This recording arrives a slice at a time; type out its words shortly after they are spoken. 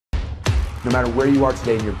No matter where you are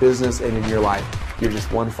today in your business and in your life, you're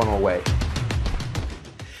just one funnel away.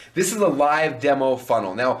 This is a live demo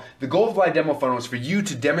funnel. Now, the goal of live demo funnel is for you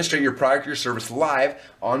to demonstrate your product or service live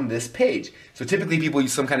on this page. So typically people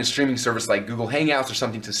use some kind of streaming service like Google Hangouts or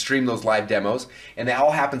something to stream those live demos, and that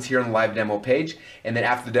all happens here on the live demo page. And then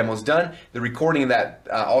after the demo is done, the recording of that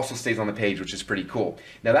also stays on the page, which is pretty cool.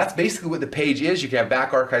 Now that's basically what the page is. You can have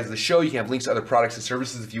back archives of the show, you can have links to other products and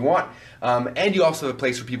services if you want, and you also have a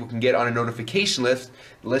place where people can get on a notification list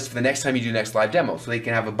for the next time you do the next live demo. So they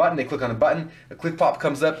can have a button, they click on the button, a click pop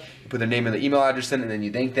comes up, you put their name and the email address in, and then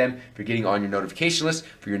you thank them for getting on your notification list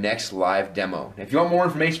for your next live demo. Now, if you want more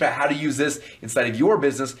information about how to use this inside of your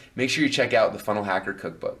business, make sure you check out the Funnel Hacker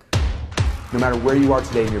Cookbook. No matter where you are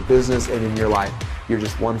today in your business and in your life, you're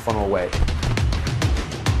just one funnel away.